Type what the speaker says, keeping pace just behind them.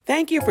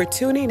Thank you for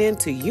tuning in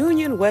to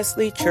Union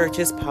Wesley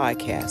Church's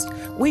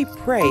podcast. We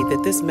pray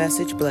that this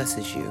message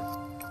blesses you.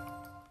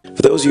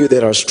 For those of you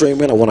that are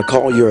streaming, I want to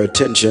call your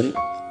attention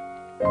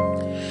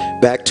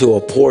back to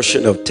a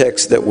portion of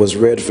text that was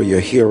read for your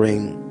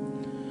hearing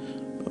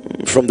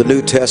from the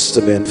New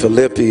Testament,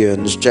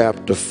 Philippians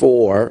chapter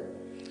 4.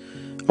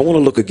 I want to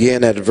look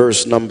again at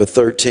verse number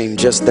 13,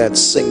 just that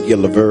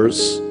singular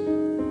verse.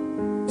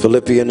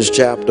 Philippians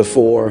chapter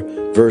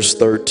 4, verse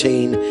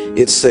 13.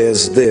 It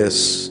says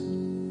this: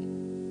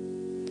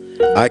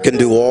 I can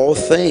do all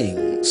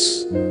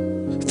things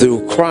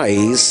through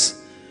Christ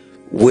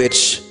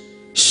which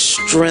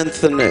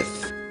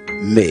strengtheneth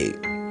me.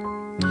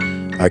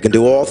 I can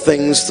do all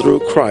things through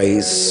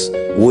Christ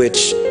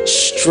which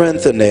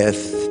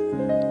strengtheneth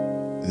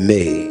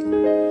me.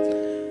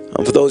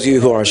 For those of you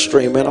who are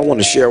streaming, I want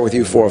to share with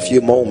you for a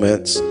few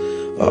moments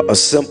a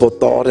simple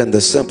thought, and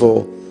the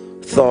simple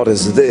thought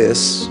is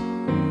this: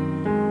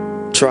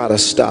 try to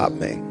stop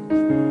me.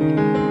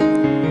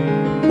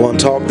 I want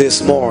to talk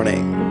this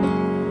morning.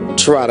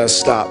 Try to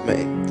stop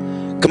me.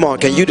 Come on,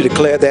 can you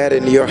declare that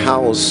in your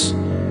house?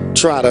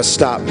 Try to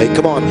stop me.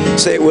 Come on,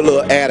 say it with a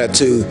little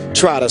attitude.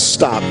 Try to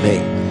stop me.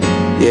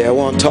 Yeah, I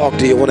want to talk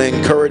to you. I want to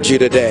encourage you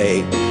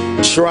today.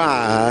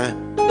 Try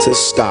to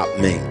stop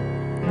me.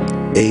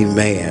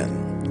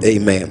 Amen.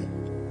 Amen.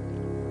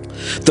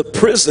 The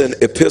prison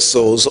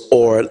epistles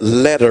or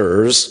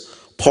letters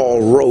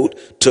Paul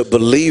wrote to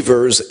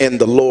believers in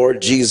the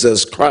Lord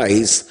Jesus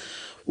Christ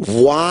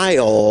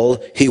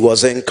while he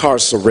was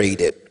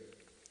incarcerated.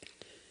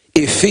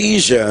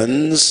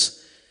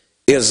 Ephesians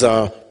is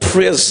a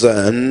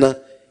prison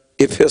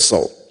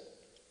epistle.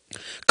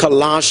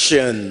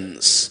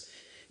 Colossians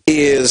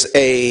is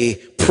a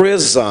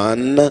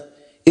prison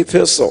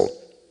epistle.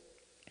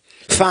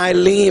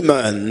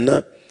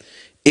 Philemon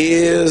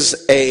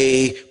is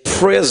a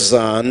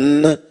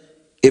prison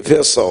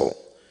epistle.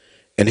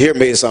 And hear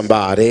me,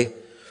 somebody,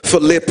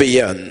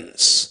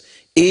 Philippians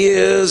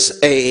is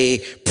a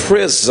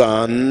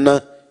prison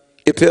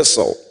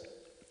epistle.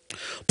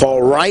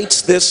 Paul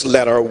writes this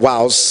letter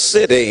while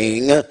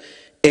sitting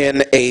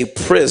in a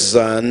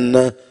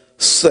prison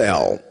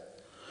cell.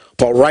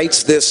 Paul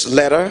writes this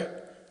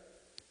letter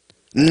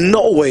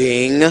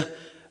knowing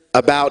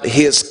about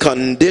his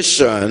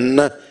condition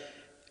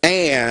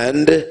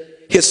and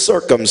his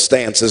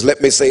circumstances.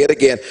 Let me say it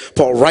again.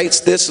 Paul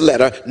writes this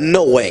letter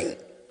knowing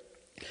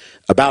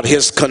about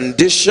his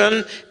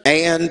condition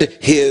and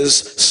his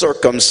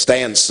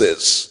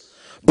circumstances.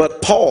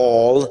 But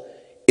Paul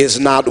is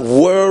not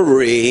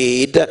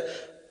worried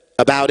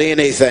about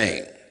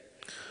anything.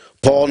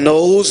 Paul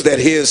knows that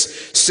his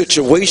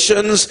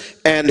situations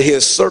and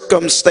his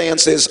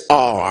circumstances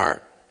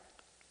are.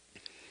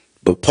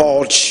 But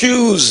Paul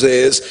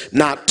chooses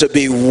not to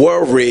be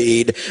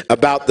worried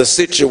about the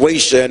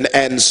situation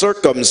and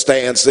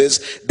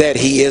circumstances that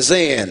he is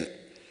in.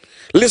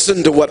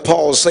 Listen to what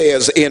Paul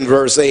says in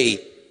verse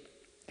 8.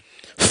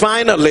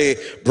 Finally,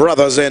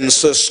 brothers and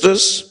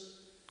sisters,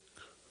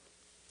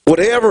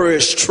 whatever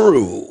is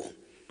true,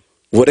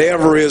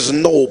 whatever is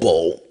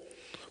noble,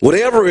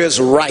 whatever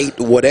is right,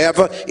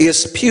 whatever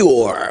is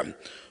pure,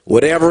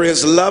 whatever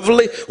is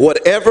lovely,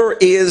 whatever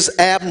is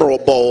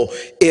admirable,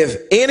 if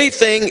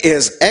anything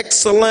is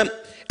excellent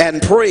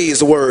and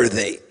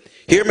praiseworthy,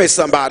 hear me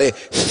somebody,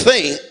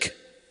 think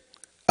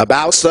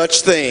about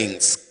such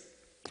things.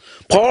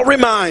 Paul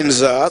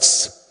reminds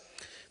us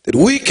that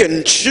we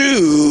can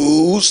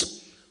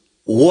choose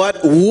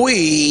what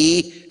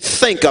we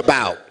think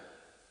about.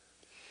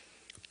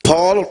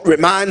 Paul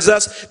reminds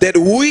us that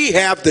we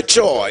have the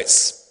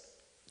choice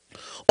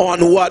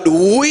on what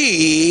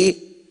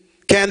we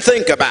can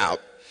think about.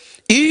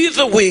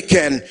 Either we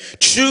can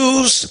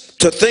choose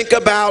to think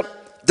about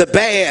the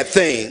bad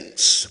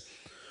things,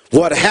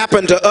 what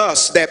happened to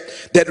us that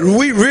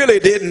we really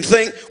didn't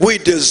think we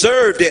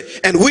deserved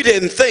it, and we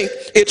didn't think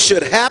it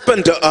should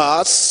happen to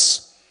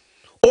us,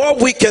 or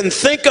we can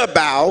think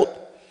about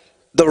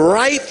the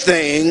right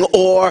thing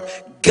or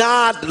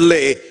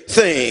godly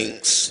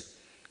things.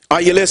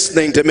 Are you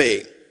listening to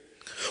me?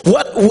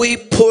 What we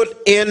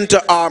put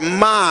into our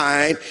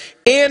mind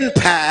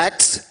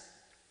impacts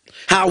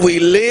how we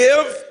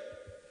live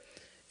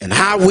and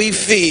how we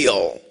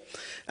feel.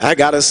 I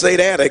got to say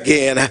that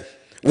again.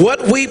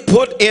 What we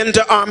put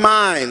into our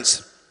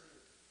minds,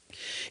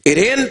 it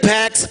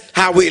impacts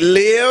how we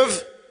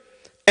live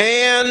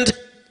and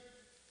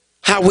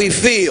how we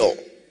feel.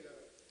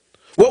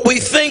 What we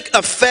think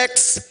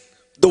affects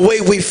the way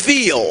we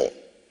feel.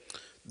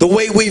 The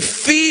way we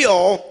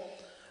feel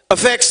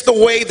affects the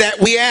way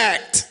that we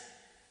act.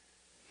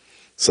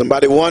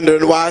 Somebody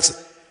wondering why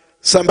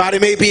somebody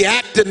may be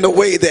acting the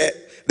way that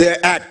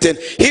they're acting.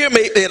 Hear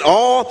me, it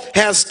all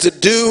has to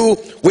do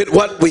with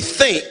what we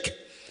think.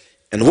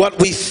 And what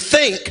we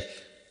think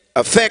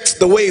affects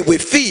the way we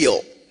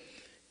feel.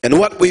 And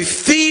what we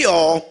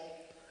feel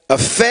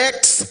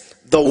affects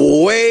the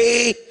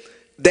way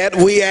that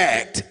we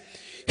act.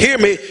 Hear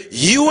me,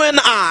 you and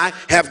I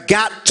have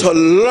got to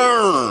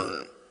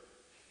learn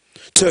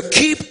to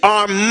keep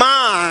our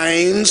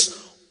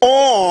minds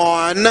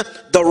on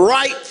the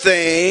right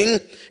thing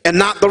and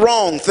not the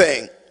wrong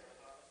thing.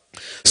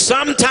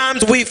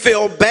 Sometimes we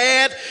feel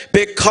bad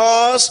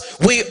because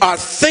we are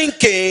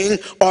thinking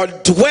or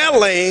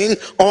dwelling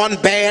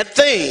on bad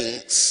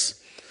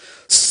things.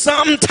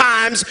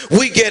 Sometimes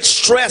we get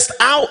stressed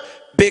out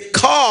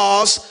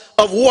because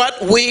of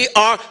what we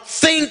are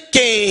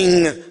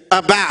thinking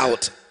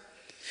about.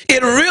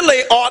 It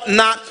really ought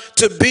not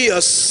to be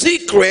a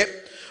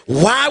secret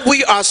why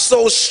we are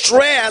so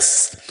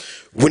stressed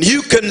when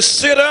you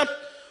consider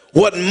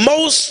what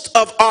most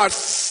of our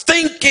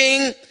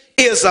thinking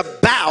is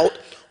about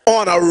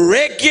on a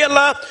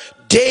regular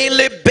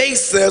daily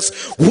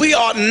basis. We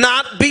ought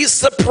not be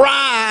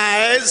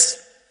surprised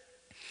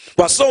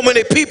why so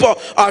many people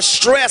are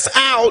stressed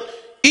out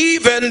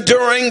even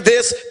during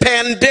this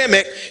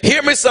pandemic.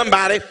 Hear me,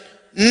 somebody.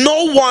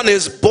 No one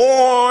is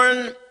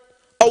born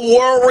a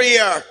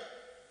worrier.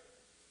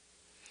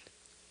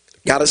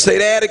 Gotta say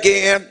that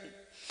again.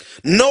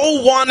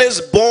 No one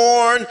is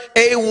born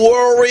a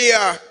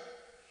worrier.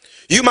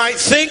 You might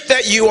think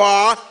that you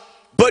are,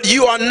 but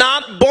you are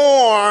not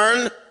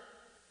born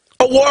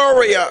a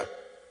worrier.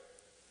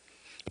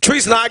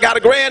 Teresa and I got a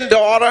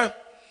granddaughter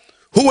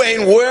who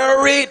ain't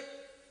worried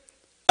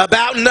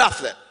about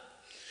nothing.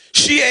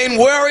 She ain't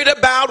worried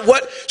about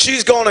what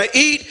she's going to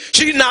eat.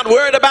 She's not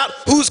worried about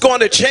who's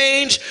going to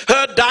change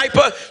her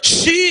diaper.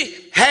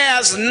 She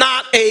has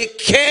not a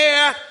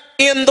care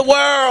in the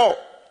world.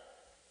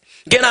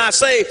 Again, I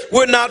say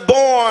we're not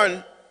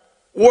born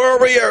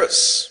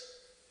worriers.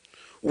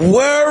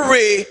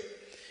 Worry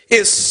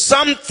is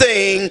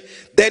something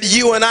that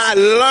you and I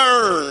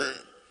learn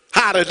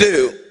how to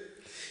do.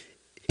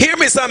 Hear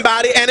me,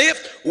 somebody. And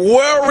if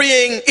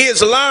worrying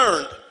is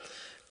learned,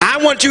 I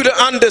want you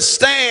to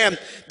understand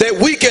that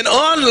we can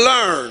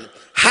unlearn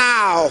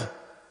how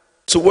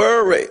to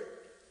worry.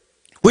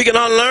 We can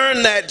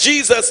unlearn that.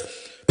 Jesus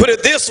put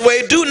it this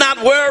way: do not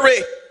worry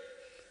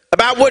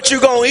about what you're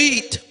going to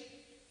eat,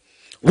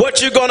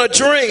 what you're going to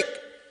drink,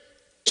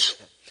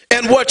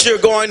 and what you're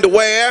going to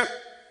wear.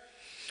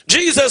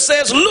 Jesus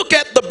says, look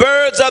at the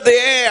birds of the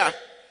air.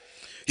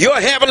 Your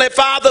heavenly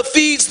Father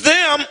feeds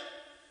them,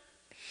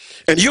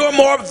 and you're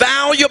more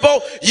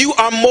valuable. You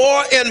are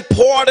more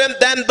important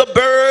than the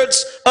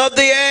birds of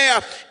the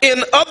air.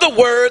 In other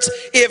words,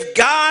 if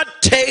God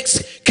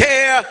takes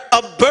care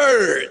of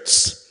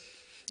birds,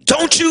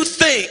 don't you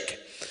think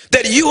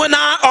that you and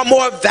I are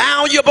more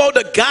valuable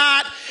to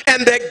God,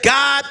 and that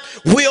God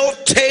will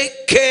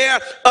take care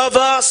of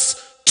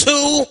us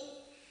too?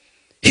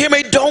 Hear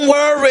me, don't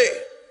worry.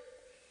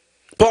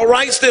 Paul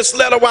writes this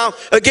letter while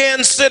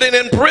again sitting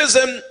in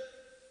prison.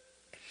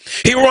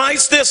 He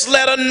writes this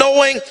letter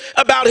knowing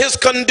about his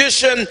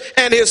condition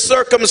and his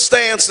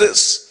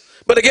circumstances.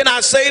 But again,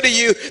 I say to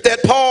you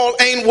that Paul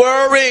ain't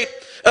worried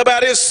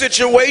about his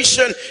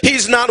situation.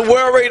 He's not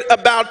worried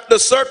about the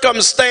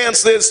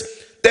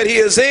circumstances that he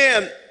is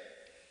in.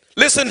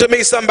 Listen to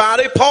me,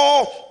 somebody.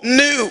 Paul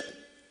knew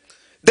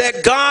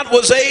that God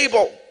was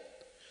able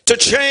to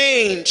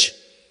change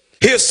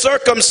his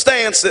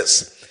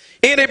circumstances.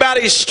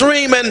 Anybody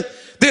streaming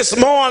this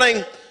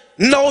morning,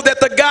 know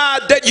that the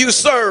God that you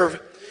serve,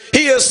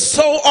 he is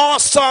so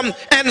awesome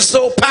and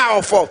so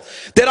powerful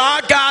that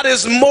our God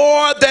is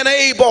more than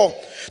able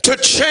to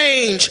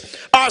change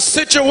our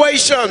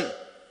situation,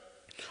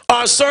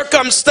 our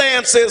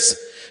circumstances.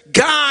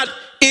 God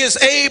is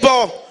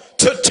able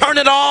to turn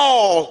it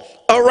all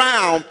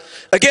around.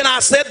 Again, I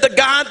said the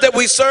God that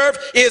we serve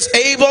is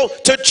able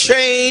to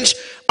change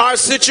our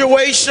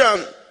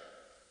situation.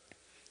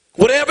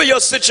 Whatever your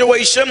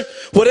situation,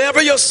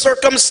 whatever your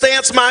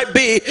circumstance might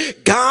be,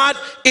 God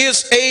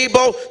is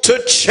able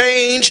to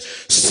change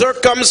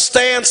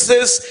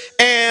circumstances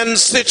and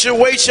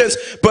situations.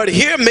 But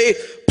hear me,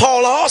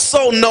 Paul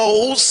also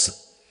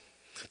knows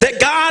that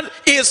God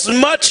is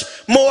much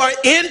more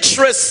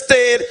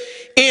interested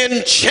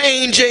in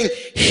changing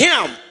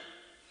him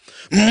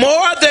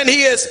more than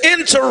he is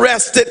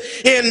interested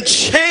in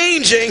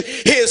changing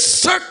his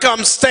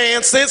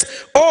circumstances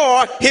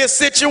or his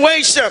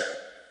situation.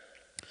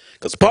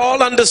 Because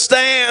Paul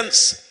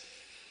understands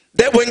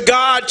that when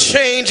God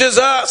changes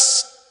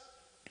us,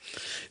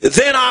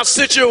 then our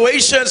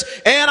situations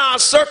and our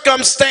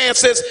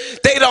circumstances,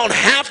 they don't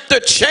have to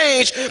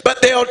change,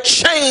 but they'll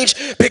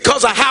change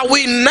because of how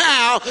we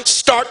now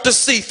start to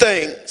see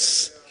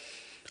things.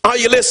 Are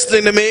you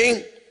listening to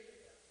me?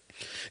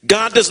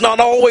 God does not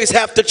always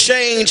have to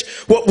change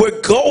what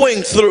we're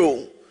going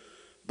through,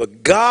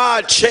 but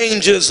God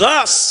changes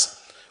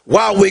us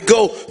while we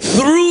go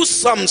through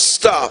some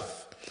stuff,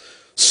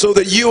 so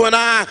that you and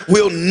I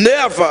will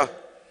never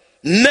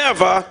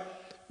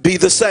be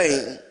the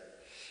same.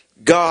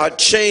 God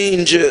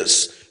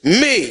changes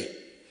me,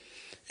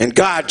 and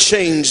God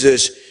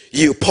changes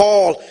you.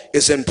 Paul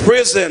is in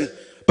prison,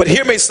 but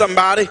hear me,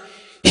 somebody.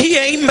 He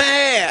ain't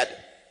mad,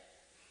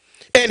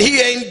 and he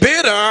ain't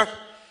bitter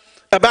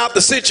about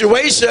the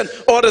situation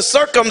or the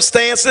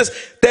circumstances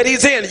that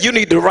he's in. You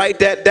need to write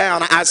that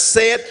down. I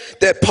said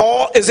that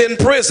Paul is in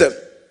prison,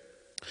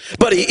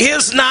 But he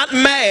is not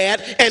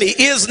mad and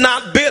he is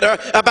not bitter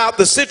about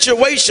the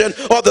situation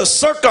or the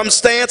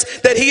circumstance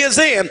that he is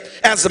in.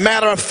 As a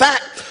matter of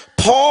fact,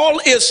 Paul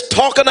is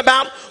talking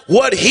about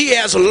what he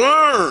has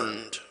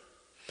learned.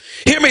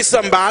 Hear me,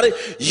 somebody.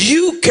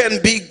 You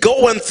can be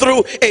going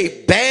through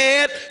a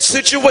bad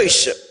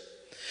situation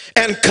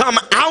and come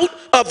out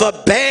of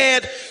a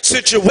bad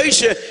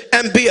situation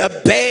and be a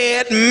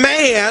bad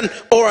man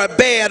or a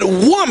bad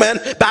woman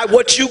by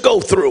what you go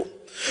through.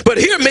 But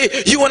hear me,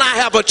 you and I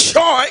have a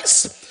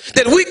choice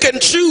that we can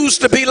choose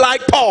to be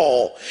like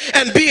Paul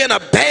and be in a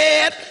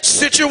bad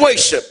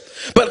situation,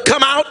 but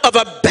come out of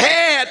a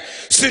bad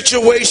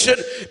situation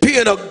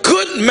being a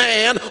good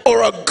man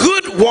or a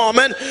good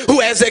woman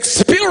who has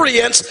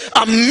experienced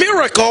a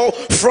miracle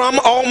from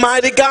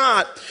Almighty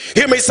God.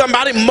 Hear me,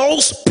 somebody.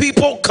 Most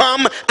people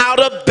come out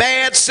of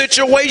bad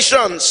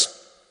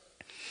situations.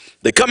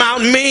 They come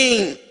out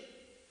mean.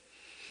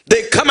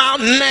 They come out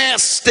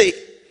nasty.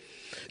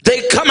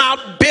 They come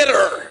out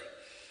bitter.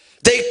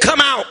 They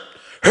come out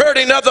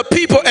hurting other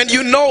people. And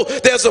you know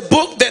there's a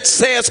book that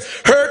says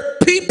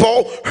hurt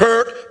people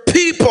hurt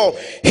people.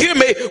 Hear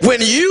me,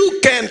 when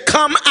you can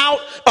come out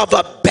of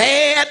a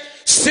bad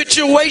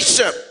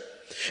situation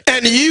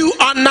and you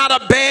are not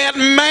a bad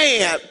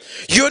man,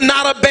 you're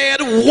not a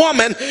bad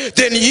woman,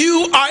 then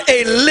you are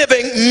a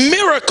living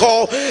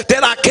miracle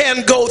that I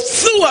can go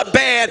through a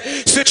bad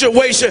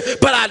situation,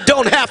 but I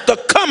don't have to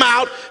come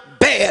out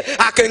bad.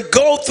 I can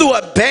go through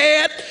a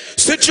bad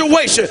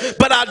situation,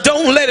 but I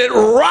don't let it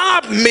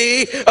rob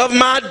me of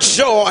my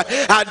joy.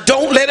 I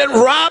don't let it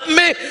rob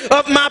me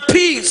of my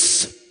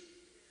peace.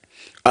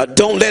 I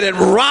don't let it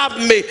rob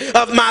me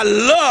of my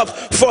love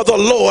for the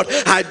Lord.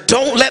 I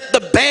don't let the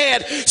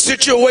bad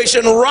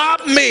situation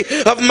rob me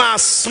of my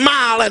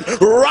smile and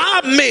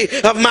rob me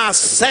of my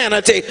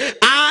sanity.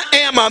 I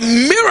am a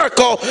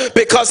miracle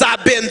because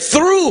I've been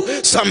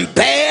through some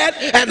bad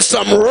and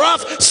some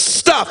rough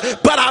stuff,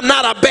 but I'm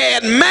not a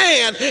bad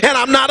man and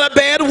I'm not a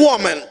bad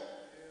woman.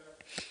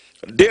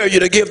 I dare you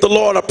to give the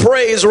Lord a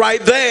praise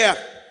right there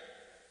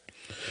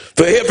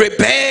for every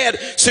bad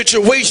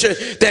situation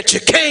that you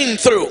came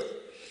through.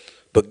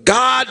 But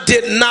God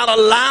did not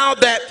allow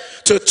that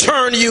to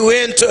turn you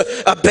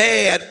into a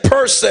bad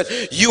person.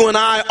 You and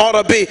I ought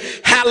to be,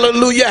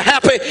 hallelujah,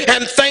 happy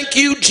and thank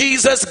you,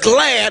 Jesus,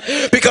 glad,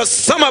 because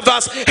some of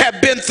us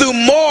have been through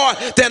more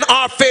than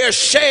our fair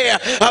share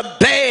of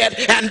bad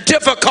and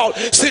difficult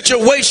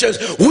situations.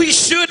 We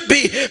should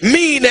be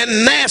mean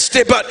and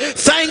nasty, but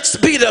thanks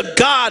be to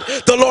God,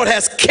 the Lord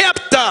has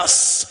kept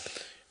us,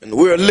 and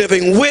we're a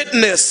living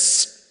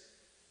witness.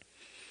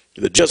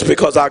 Just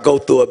because I go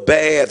through a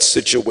bad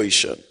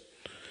situation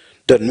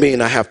doesn't mean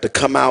I have to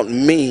come out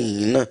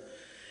mean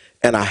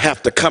and I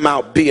have to come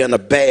out being a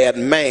bad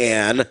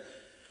man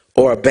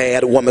or a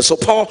bad woman. So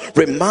Paul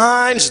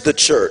reminds the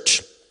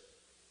church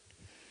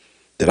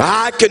that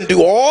I can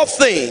do all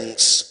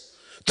things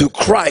through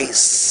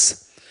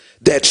Christ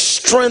that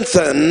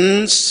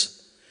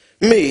strengthens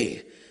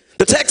me.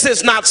 The text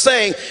is not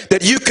saying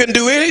that you can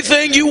do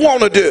anything you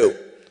want to do.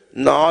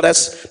 No,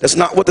 that's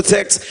not what the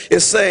text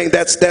is saying.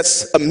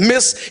 That's a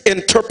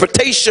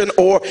misinterpretation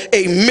or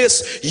a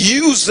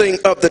misusing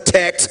of the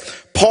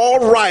text.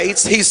 Paul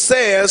writes, he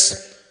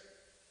says,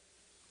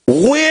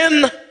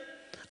 when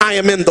I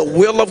am in the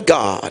will of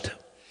God,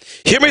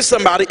 hear me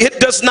somebody, it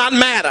does not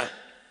matter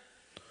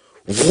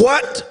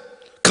what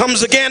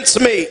comes against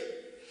me.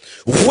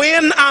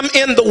 When I'm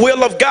in the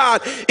will of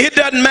God, it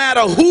doesn't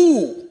matter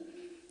who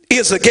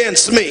is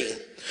against me.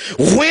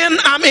 When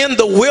I'm in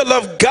the will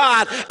of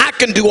God, I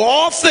can do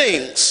all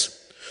things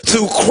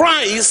through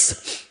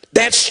Christ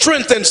that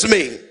strengthens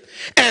me.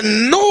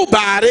 And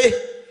nobody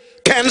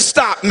can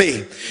stop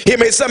me. Hear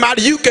me,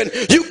 somebody, you can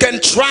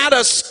try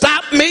to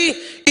stop me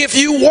if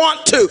you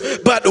want to,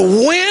 but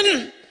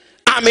when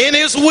I'm in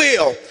his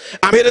will,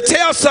 I'm here to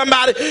tell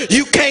somebody,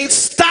 you can't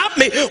stop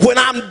me when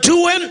I'm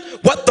doing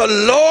what the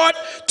Lord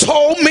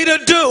told me to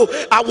do.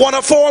 I want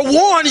to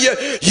forewarn you,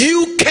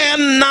 you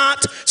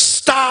cannot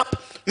stop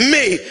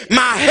me.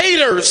 My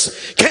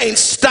haters can't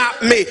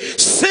stop me.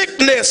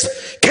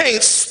 Sickness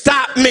can't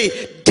stop me.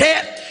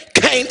 Debt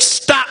can't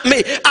stop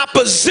me.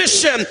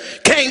 Opposition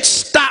can't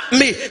stop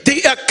me.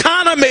 The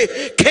economy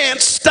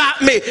can't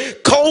stop me.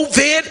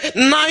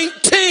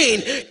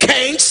 COVID-19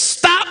 can't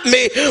stop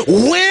me.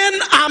 When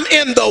I'm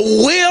in the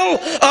will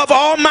of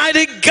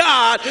Almighty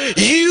God,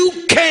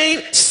 you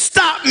can't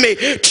stop me.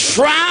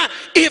 Try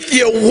if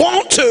you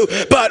want to,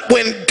 but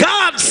when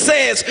God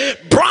says,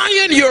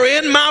 Brian, you're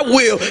in my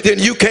will, then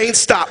you can't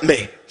stop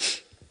me.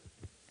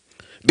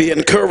 Be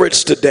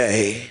encouraged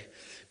today.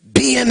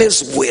 Be in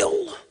his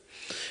will.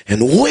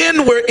 And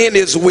when we're in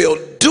his will,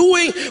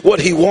 doing what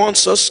he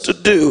wants us to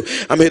do,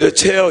 I'm here to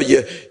tell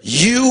you,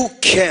 you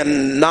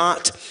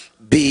cannot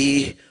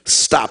be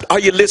stopped. Are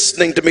you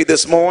listening to me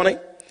this morning?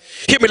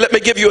 Hear me, let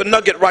me give you a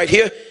nugget right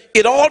here.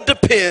 It all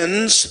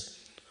depends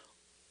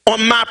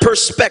on my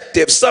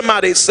perspective.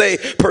 Somebody say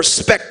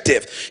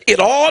perspective. It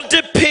all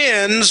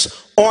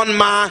depends on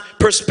my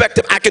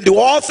perspective. I can do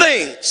all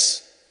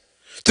things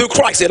through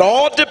Christ. It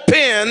all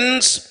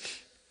depends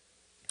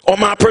or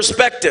my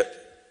perspective.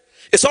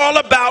 It's all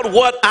about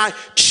what I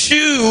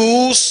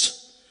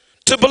choose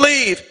to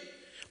believe.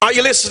 Are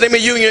you listening to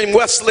me, Union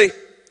Wesley?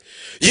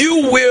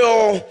 You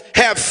will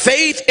have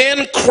faith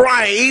in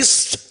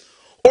Christ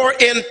or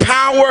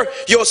empower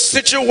your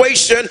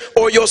situation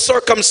or your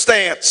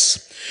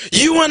circumstance.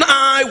 You and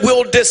I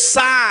will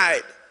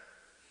decide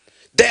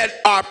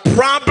that our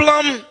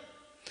problem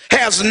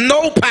has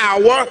no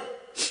power,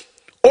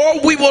 or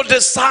we will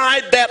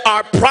decide that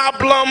our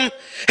problem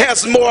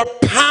has more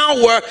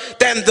power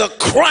than the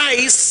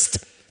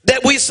Christ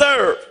that we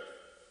serve.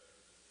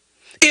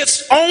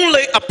 It's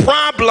only a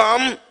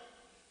problem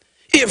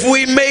if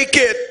we make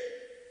it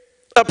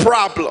a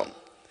problem.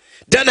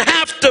 Doesn't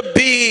have to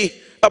be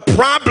a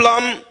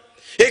problem.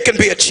 It can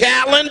be a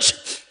challenge.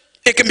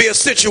 It can be a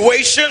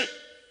situation.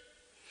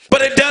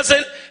 But it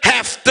doesn't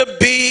have to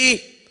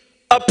be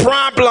a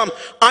problem.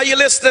 Are you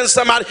listening to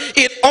somebody?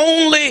 It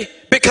only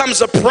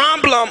becomes a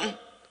problem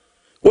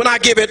when I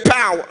give it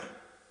power.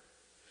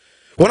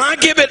 When I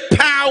give it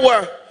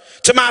power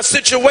to my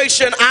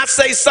situation, I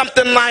say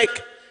something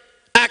like,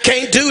 I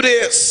can't do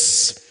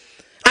this.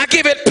 I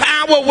give it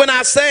power when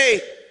I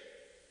say,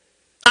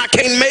 I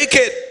can't make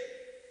it.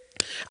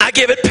 I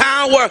give it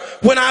power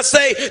when I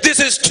say, this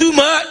is too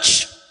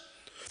much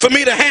for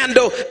me to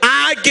handle.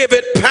 I give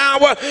it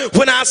power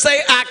when I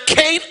say, I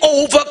can't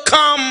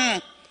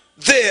overcome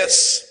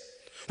this.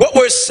 What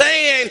we're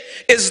saying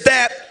is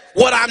that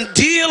what I'm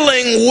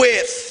dealing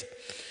with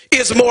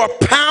is more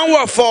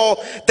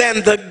powerful than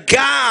the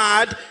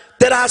God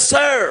that I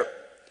serve.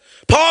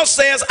 Paul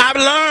says, I've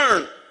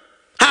learned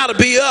how to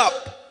be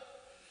up,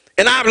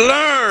 and I've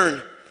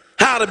learned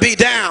how to be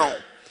down.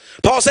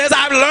 Paul says,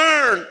 I've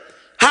learned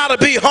how to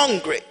be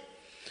hungry.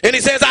 And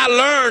he says, I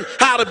learned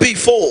how to be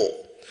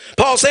full.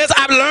 Paul says,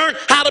 I've learned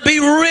how to be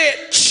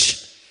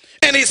rich.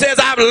 And he says,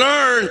 I've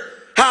learned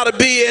how to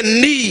be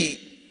in need.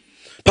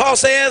 Paul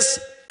says,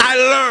 I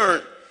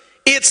learned.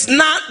 It's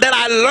not that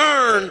I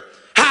learned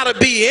how to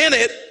be in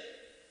it,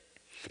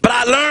 but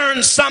I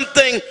learned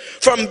something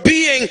from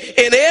being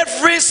in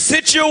every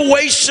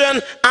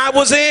situation I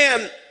was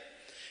in.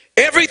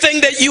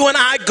 Everything that you and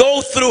I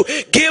go through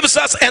gives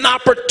us an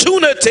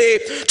opportunity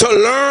to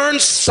learn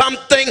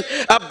something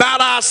about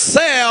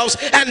ourselves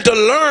and to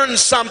learn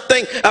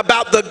something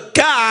about the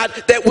God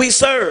that we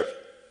serve.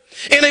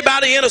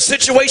 Anybody in a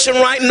situation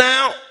right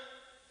now?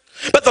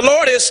 But the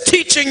Lord is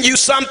teaching you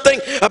something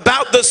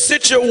about the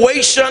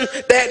situation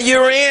that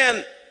you're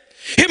in.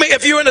 Hear me,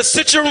 if you're in a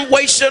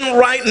situation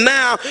right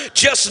now,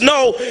 just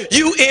know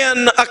you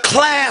in a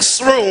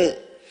classroom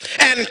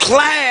and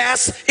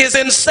class is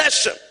in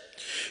session.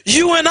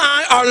 You and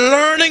I are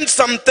learning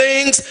some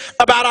things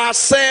about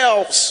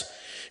ourselves.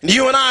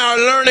 You and I are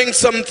learning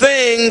some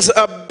things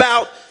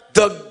about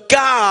the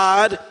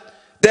God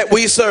that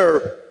we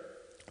serve.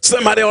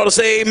 Somebody ought to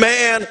say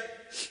amen.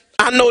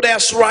 I know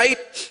that's right.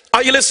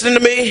 Are you listening to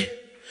me?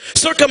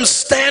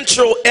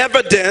 Circumstantial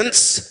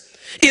evidence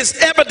is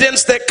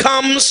evidence that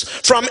comes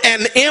from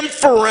an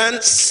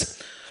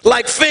inference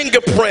like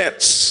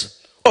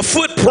fingerprints or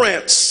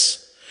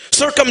footprints.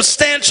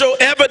 Circumstantial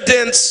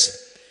evidence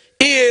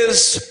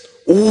is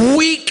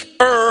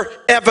weaker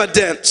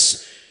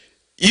evidence.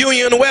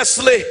 Union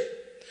Wesley,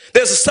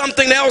 there's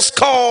something else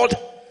called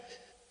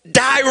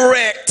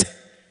direct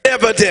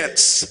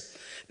evidence.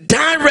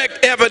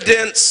 Direct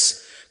evidence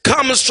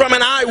comes from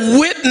an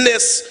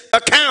eyewitness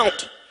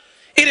account.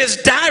 It is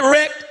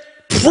direct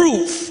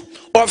proof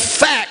or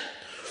fact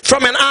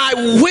from an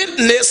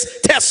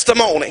eyewitness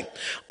testimony.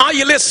 Are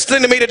you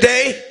listening to me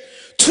today?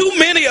 Too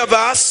many of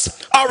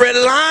us are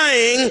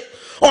relying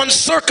on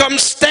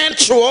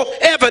circumstantial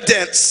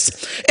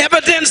evidence.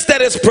 Evidence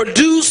that is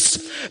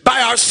produced by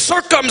our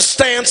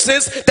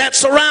circumstances that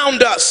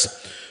surround us.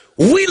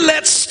 We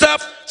let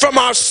stuff from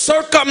our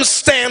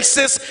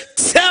circumstances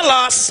tell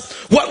us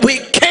what we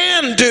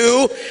can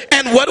do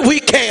and what we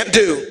can't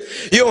do.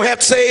 You don't have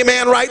to say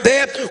amen right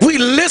there. We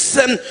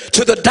listen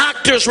to the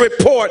doctor's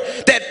report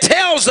that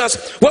tells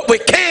us what we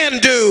can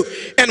do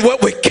and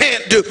what we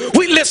can't do.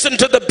 We listen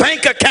to the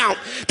bank account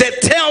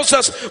that tells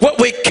us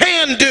what we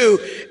can do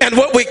and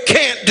what we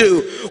can't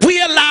do.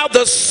 We allow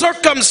the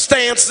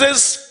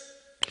circumstances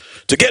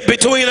to get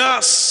between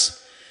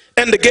us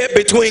and to get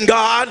between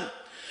God.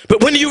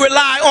 But when you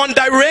rely on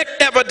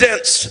direct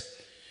evidence,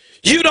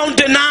 you don't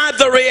deny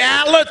the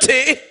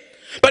reality,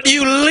 but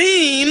you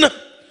lean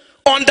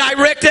on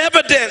direct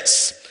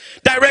evidence.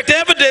 Direct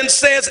evidence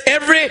says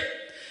every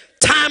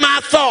time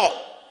I thought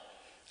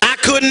I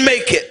couldn't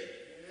make it,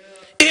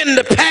 in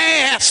the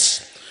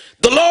past,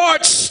 the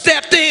Lord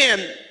stepped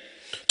in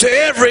to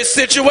every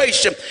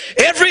situation.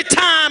 Every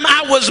time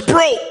I was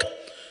broke,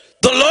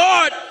 the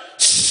Lord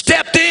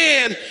stepped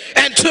in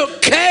and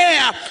took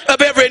care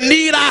of every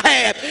need I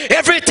had.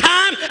 Every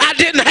time I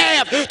didn't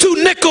have two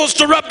nickels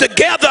to rub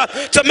together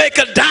to make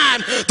a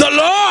dime, the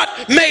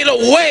Lord made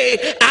a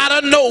way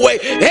out of no way.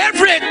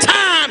 Every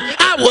time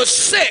I was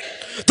sick,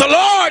 the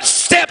Lord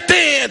stepped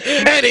in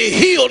and he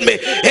healed me.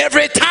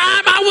 Every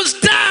time I was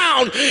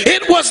down,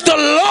 it was the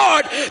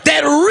Lord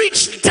that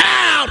reached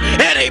down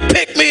and he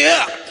picked me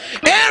up.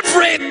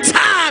 every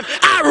time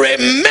I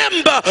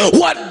remember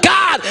what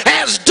God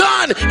has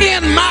done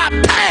in my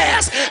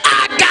past,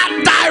 I got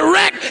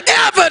direct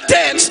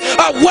evidence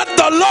of what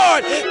the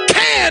Lord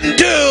can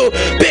do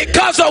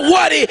because of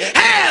what he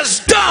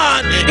has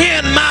done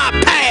in my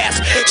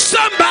past.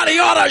 Somebody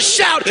ought to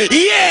shout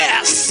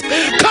yes.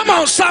 Come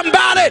on,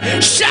 somebody,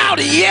 shout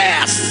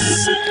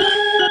yes.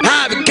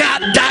 I've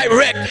got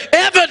direct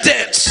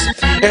evidence.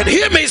 And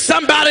hear me,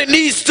 somebody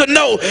needs to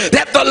know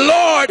that the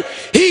Lord,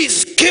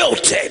 he's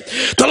guilty.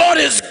 The Lord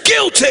is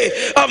guilty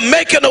of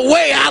making a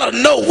way out of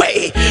no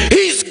way.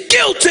 He's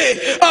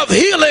guilty of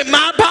healing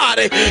my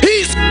body.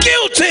 He's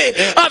guilty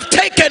of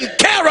taking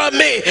care of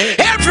me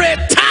every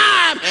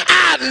time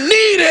I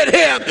needed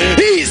him.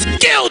 He's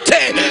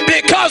guilty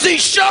because he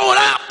showed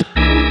up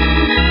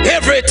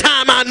every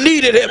time I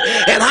needed him.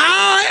 And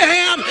I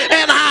am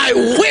an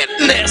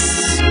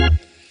eyewitness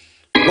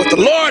what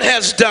the Lord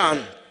has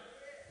done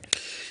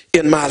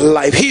in my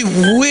life. He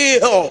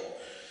will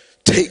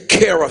take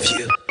care of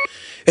you.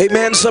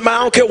 Amen. Somebody, I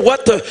don't care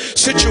what the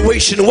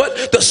situation,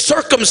 what the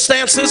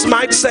circumstances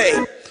might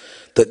say.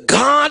 The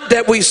God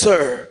that we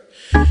serve,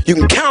 you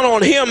can count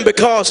on him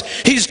because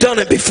he's done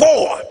it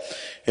before.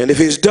 And if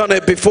he's done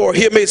it before,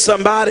 hear me,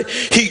 somebody,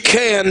 he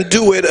can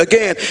do it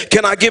again.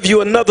 Can I give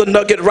you another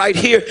nugget right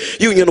here?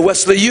 Union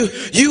Wesley,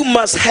 you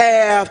must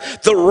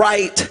have the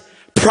right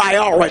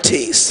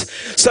priorities.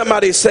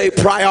 Somebody say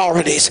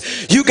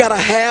priorities. You got to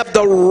have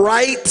the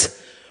right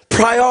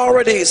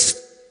priorities.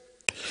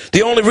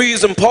 The only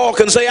reason Paul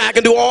can say I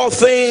can do all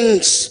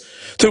things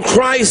through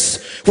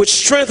Christ which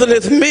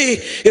strengtheneth me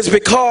is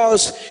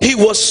because he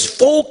was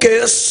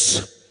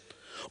focused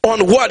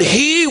on what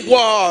he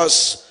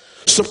was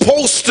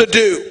supposed to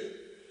do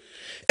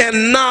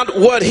and not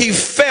what he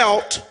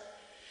felt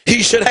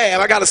he should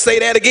have. I got to say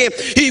that again.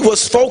 He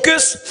was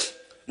focused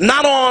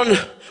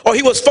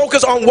he was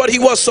focused on what he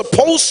was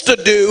supposed to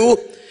do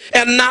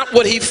and not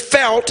what he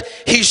felt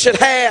he should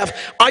have.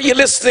 Are you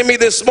listening to me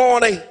this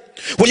morning?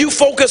 When you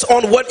focus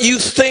on what you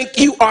think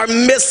you are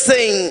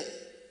missing,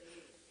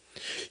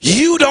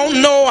 you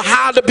don't know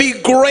how to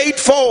be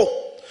grateful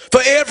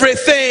for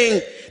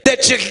everything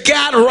that you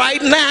got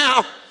right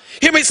now.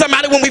 Hear me,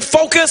 somebody, when we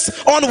focus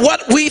on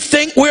what we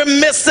think we're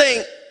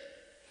missing,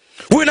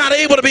 we're not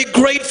able to be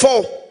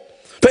grateful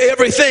for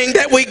everything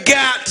that we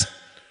got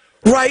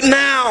right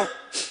now.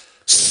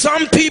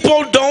 Some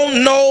people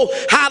don't know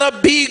how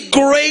to be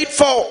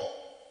grateful.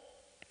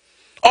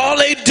 All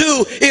they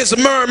do is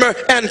murmur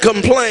and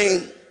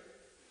complain.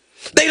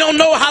 They don't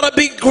know how to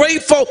be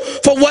grateful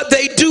for what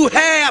they do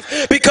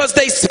have because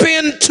they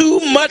spend too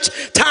much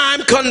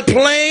time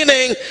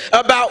complaining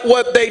about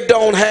what they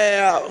don't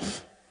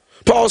have.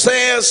 Paul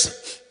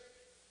says,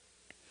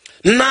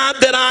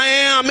 not that I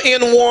am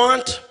in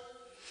want,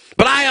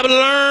 but I have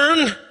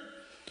learned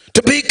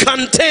to be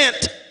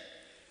content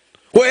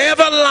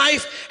wherever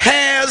life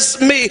has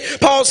me.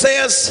 Paul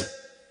says,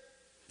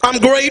 I'm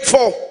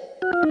grateful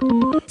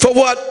for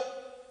what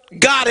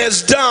God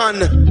has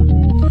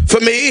done for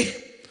me.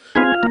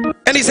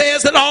 And he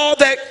says that all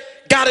that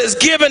God has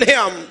given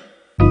him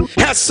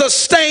has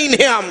sustained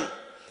him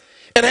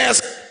and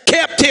has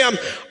kept him.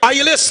 Are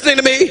you listening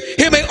to me?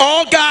 Hear me.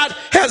 All God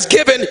has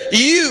given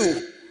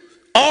you,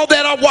 all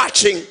that are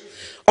watching,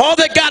 all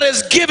that God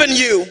has given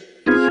you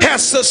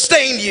has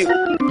sustained you.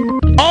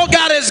 All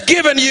God has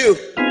given you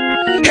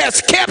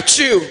has kept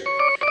you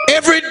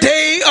every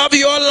day of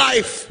your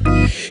life.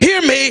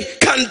 Hear me,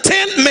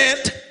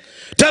 contentment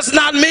does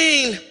not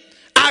mean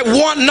I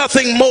want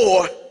nothing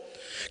more.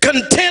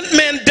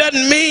 Contentment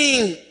doesn't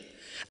mean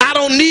I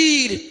don't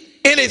need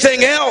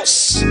anything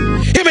else.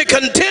 Hear me,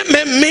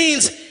 contentment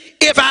means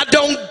if I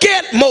don't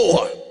get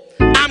more,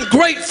 I'm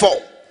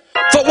grateful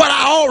for what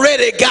I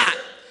already got.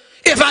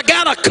 If I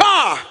got a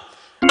car,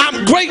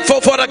 I'm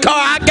grateful for the car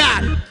I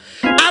got.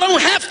 I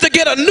don't have to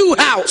get a new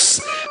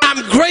house.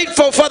 I'm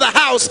grateful for the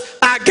house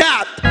I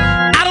got.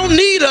 I don't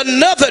need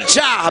another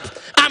job.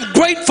 I'm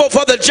grateful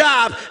for the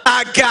job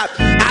I got.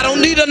 I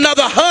don't need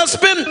another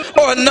husband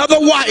or another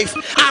wife.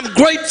 I'm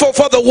grateful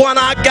for the one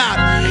I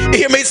got.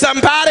 Hear me,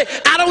 somebody?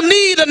 I don't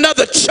need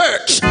another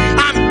church.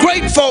 I'm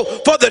grateful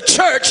for the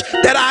church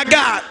that I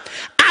got.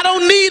 I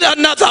don't need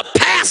another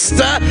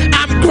pastor.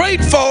 I'm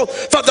grateful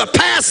for the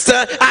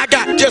pastor I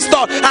got. Just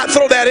thought I'd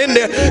throw that in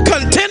there.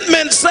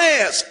 Contentment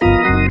says,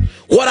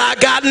 what I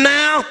got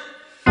now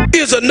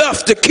is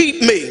enough to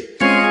keep me.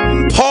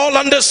 Paul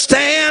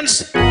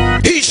understands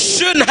he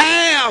shouldn't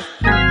have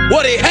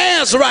what he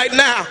has right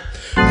now,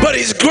 but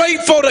he's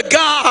grateful to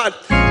God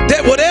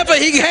that whatever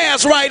he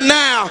has right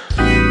now,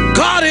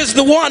 God is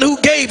the one who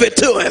gave it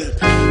to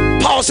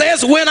him. Paul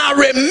says, when I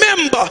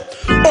remember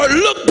or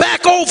look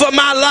back over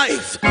my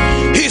life,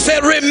 he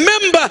said,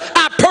 remember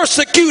I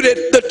persecuted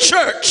the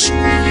church.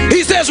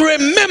 He says,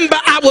 remember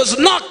I was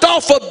knocked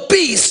off a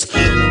beast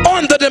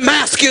on the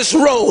Damascus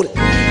road.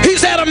 He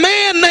said, a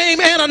man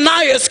named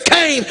Ananias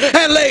came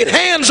and laid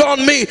hands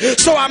on me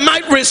so I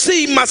might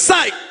receive my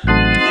sight.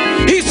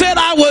 He said,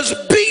 I was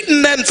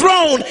beaten and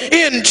thrown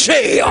in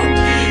jail.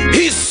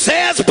 He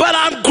says, but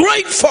I'm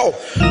grateful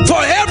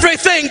for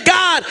everything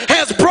God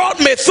has brought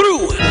me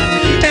through.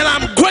 And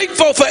I'm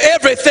grateful for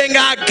everything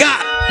I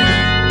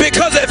got.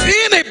 Because if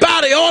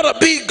anybody ought to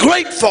be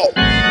grateful,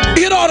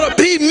 it ought to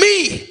be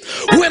me.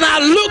 When I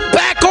look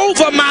back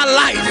over my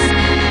life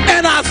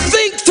and I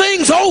think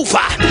things over,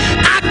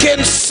 I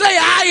can say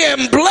I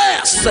am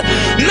blessed.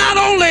 Not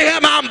only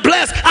am I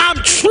blessed, I'm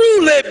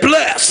truly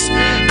blessed.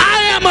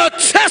 I am a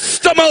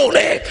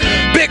testimony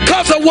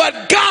because of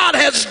what God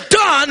has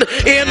done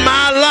in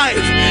my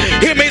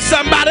life. Hear me,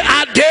 somebody.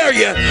 I dare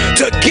you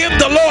to give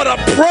the Lord a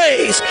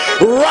praise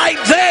right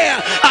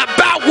there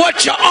about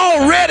what you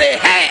already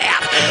have.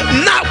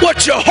 Not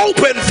what you're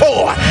hoping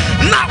for,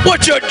 not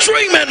what you're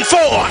dreaming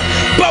for,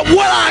 but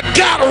what I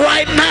got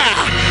right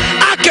now.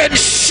 I can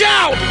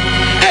shout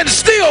and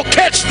still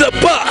catch the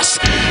bus.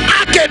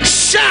 I can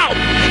shout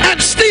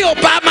and still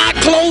buy my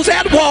clothes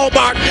at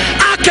Walmart.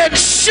 I can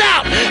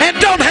shout and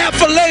don't have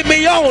filet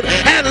mignon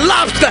and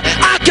lobster.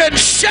 I can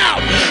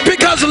shout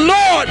because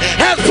Lord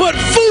has put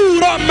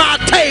food on my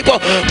table,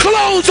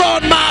 clothes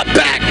on my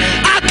back.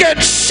 I can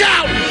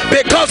shout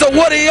because of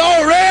what he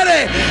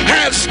already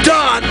has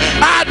done.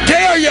 I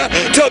dare you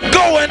to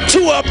go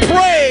into a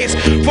praise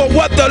for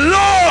what the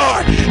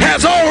Lord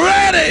has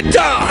already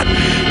done.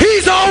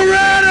 He's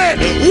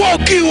already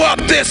woke you up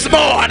this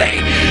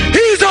morning.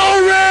 He's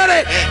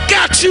already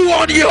got you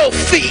on your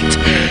feet.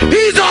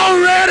 He's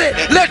already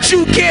let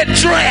you get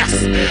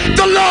dressed.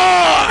 The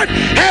Lord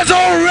has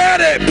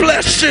already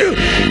blessed you.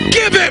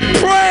 Give him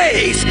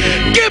praise.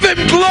 Give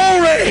him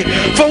glory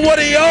for what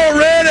he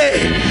already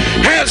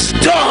has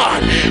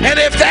done. And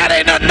if that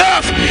ain't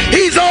enough,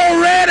 he's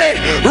already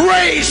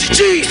raised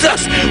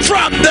Jesus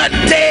from the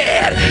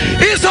dead.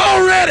 It's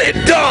already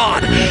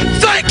done.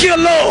 Thank you,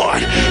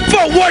 Lord,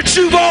 for what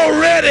you've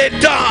already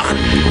done.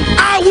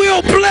 I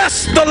will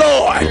bless the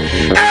Lord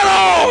at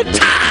all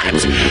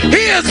times.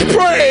 His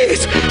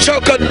praise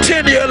shall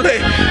continually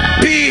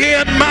be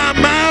in my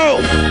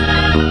mouth.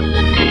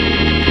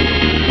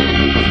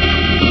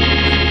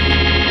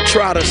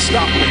 Try to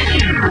stop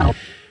me.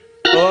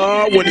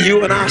 Oh, when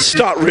you and I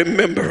start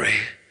remembering,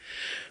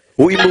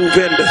 we move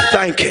into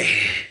thanking.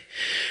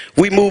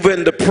 We move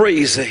into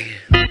praising.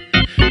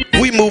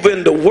 We move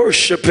into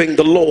worshiping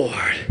the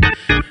Lord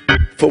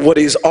for what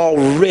he's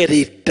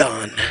already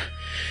done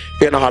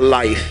in our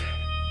life.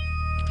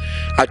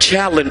 I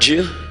challenge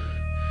you,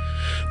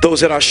 those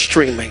that are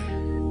streaming,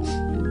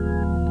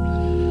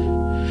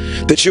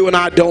 that you and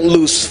I don't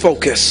lose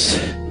focus.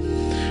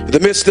 In the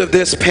midst of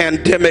this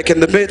pandemic, in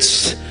the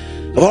midst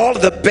of all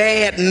of the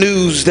bad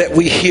news that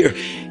we hear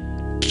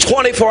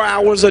 24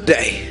 hours a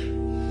day,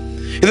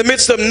 in the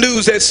midst of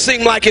news that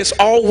seem like it's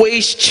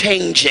always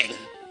changing,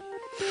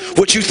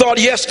 what you thought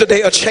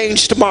yesterday will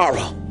change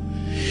tomorrow.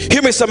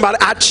 Hear me, somebody.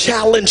 I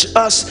challenge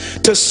us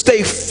to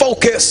stay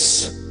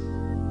focused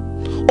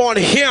on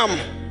him,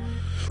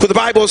 who the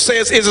Bible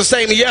says is the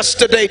same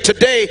yesterday,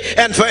 today,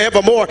 and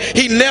forevermore.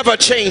 He never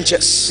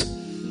changes.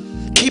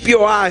 Keep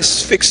your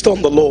eyes fixed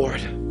on the Lord.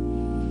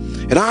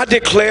 And I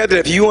declare that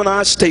if you and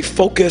I stay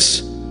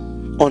focused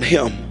on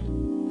him,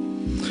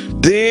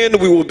 then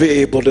we will be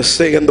able to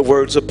say in the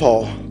words of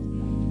Paul,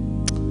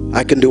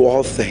 I can do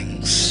all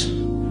things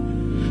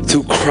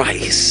through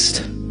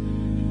Christ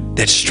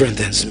that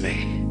strengthens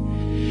me.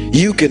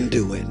 You can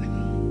do it.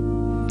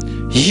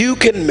 You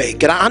can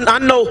make it. I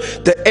know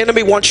the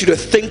enemy wants you to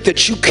think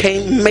that you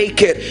can't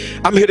make it.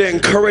 I'm here to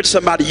encourage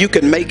somebody. You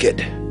can make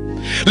it.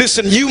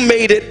 Listen, you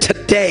made it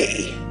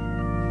today.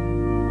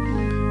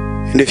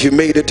 And if you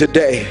made it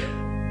today,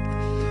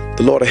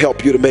 the Lord will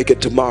help you to make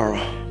it tomorrow.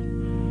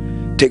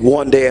 Take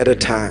one day at a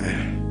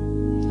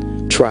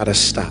time. Try to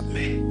stop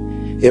me.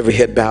 Every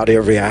head bowed,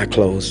 every eye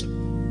closed.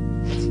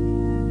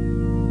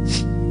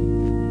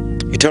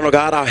 Eternal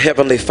God, our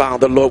Heavenly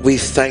Father, Lord, we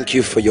thank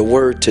you for your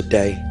word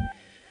today.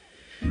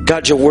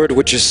 God, your word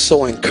which is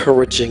so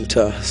encouraging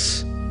to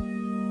us.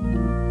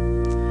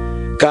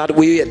 God,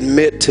 we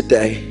admit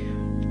today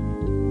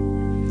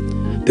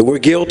that we're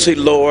guilty,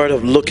 Lord,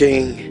 of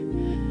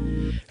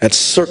looking at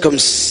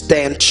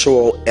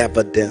circumstantial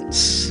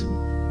evidence.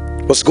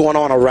 What's going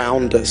on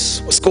around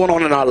us? What's going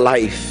on in our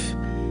life?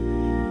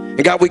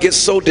 And God, we get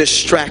so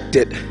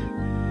distracted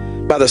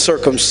by the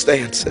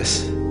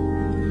circumstances.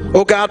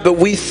 Oh God, but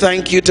we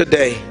thank you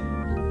today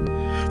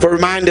for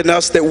reminding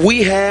us that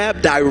we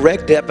have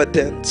direct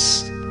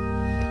evidence.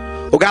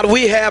 Oh God,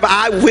 we have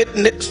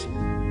eyewitness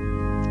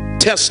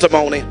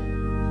testimony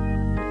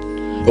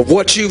of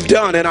what you've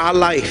done in our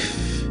life.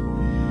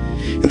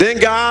 And then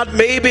God,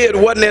 maybe it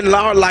wasn't in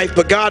our life,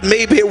 but God,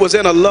 maybe it was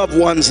in a loved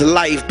one's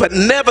life. But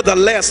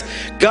nevertheless,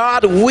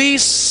 God, we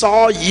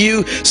saw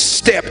you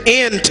step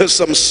into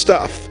some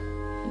stuff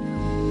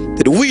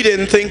that we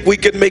didn't think we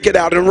could make it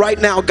out. And right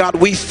now, God,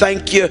 we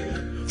thank you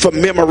for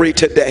memory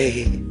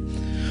today.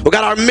 Oh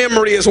God, our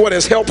memory is what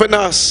is helping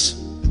us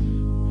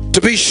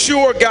to be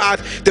sure, God,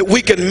 that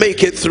we can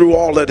make it through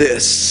all of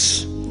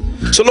this.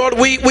 So Lord,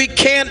 we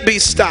can't be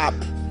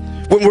stopped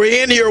when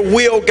we're in your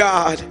will,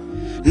 God.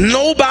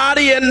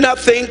 Nobody and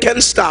nothing can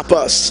stop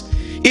us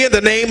in the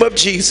name of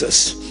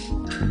Jesus.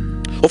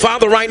 Well,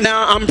 Father, right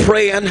now I'm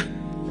praying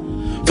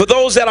For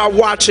those that are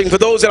watching, for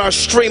those that are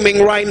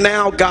streaming right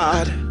now,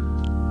 God,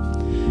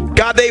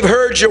 they've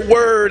heard your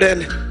word,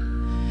 and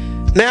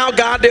now,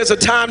 God, there's a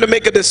time to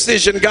make a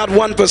decision, God,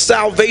 one for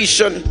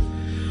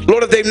salvation.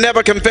 Lord, if they've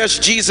never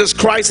confessed Jesus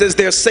Christ as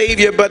their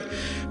Savior, but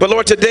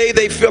Lord, today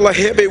they feel a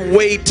heavy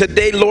weight.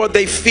 Today, Lord,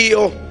 they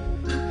feel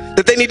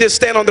that they need to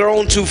stand on their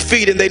own 2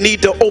 feet, and they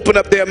need to open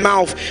up their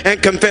mouth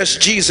and confess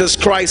Jesus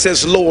Christ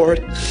as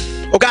Lord.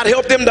 Oh God,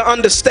 help them to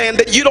understand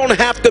that you don't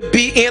have to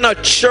be in a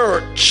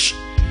church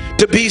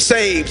to be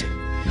saved.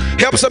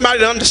 Help somebody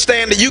to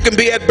understand that you can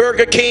be at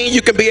Burger King,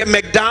 you can be at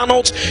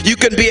McDonald's, you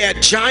can be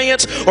at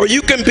Giants, or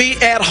you can be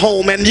at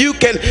home, and you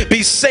can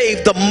be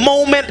saved the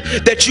moment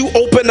that you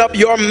open up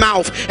your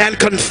mouth and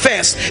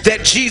confess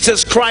that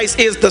Jesus Christ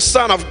is the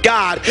Son of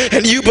God,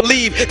 and you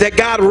believe that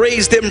God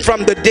raised him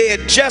from the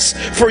dead just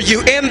for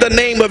you. In the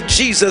name of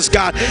Jesus,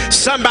 God,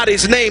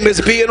 somebody's name is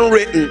being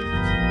written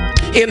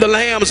in the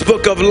Lamb's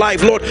book of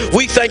life. Lord,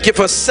 we thank you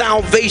for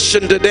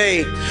salvation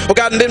today. Oh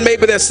God, and then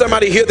maybe there's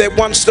somebody here that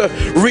wants to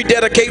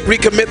rededicate,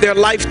 recommit their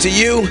life to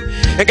you.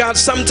 And God,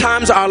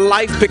 sometimes our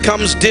life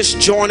becomes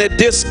disjointed,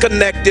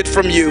 disconnected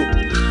from you.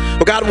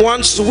 Oh God,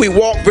 once we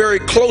walked very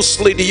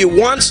closely to you.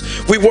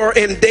 Once we were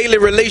in daily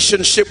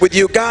relationship with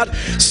you. God,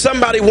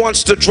 somebody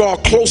wants to draw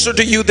closer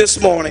to you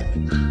this morning.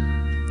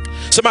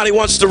 Somebody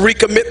wants to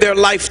recommit their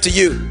life to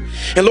you.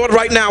 And Lord,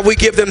 right now we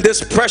give them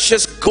this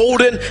precious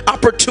golden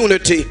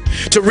opportunity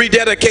to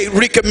rededicate,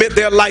 recommit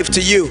their life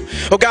to you.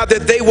 Oh God,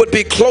 that they would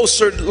be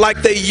closer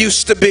like they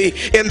used to be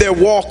in their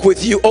walk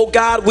with you. Oh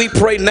God, we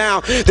pray now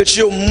that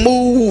you'll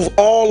move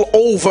all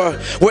over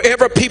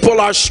wherever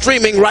people are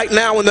streaming right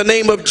now in the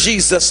name of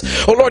Jesus.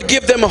 Oh Lord,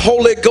 give them a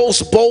Holy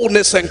Ghost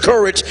boldness and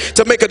courage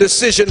to make a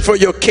decision for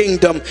your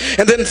kingdom.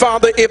 And then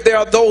Father, if there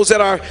are those that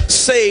are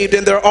saved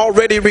and they're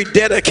already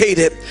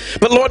rededicated,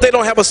 but Lord, they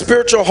don't have a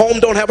spiritual home,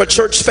 don't have a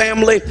church family,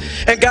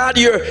 and God,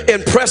 you're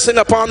impressing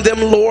upon them,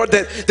 Lord,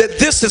 that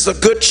this is a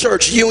good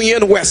church,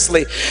 Union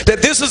Wesley,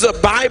 that this is a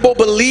Bible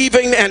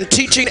believing and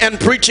teaching and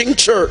preaching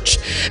church.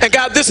 And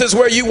God, this is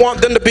where you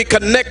want them to be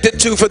connected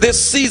to for this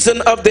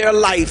season of their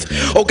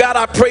life. Oh God,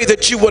 I pray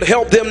that you would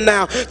help them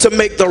now to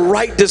make the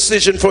right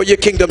decision for your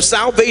kingdom,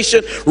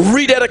 salvation,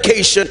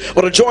 rededication,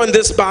 or to join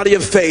this body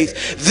of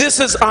faith. This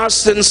is our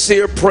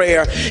sincere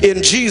prayer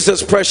in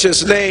Jesus'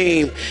 precious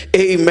name.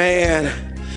 Amen.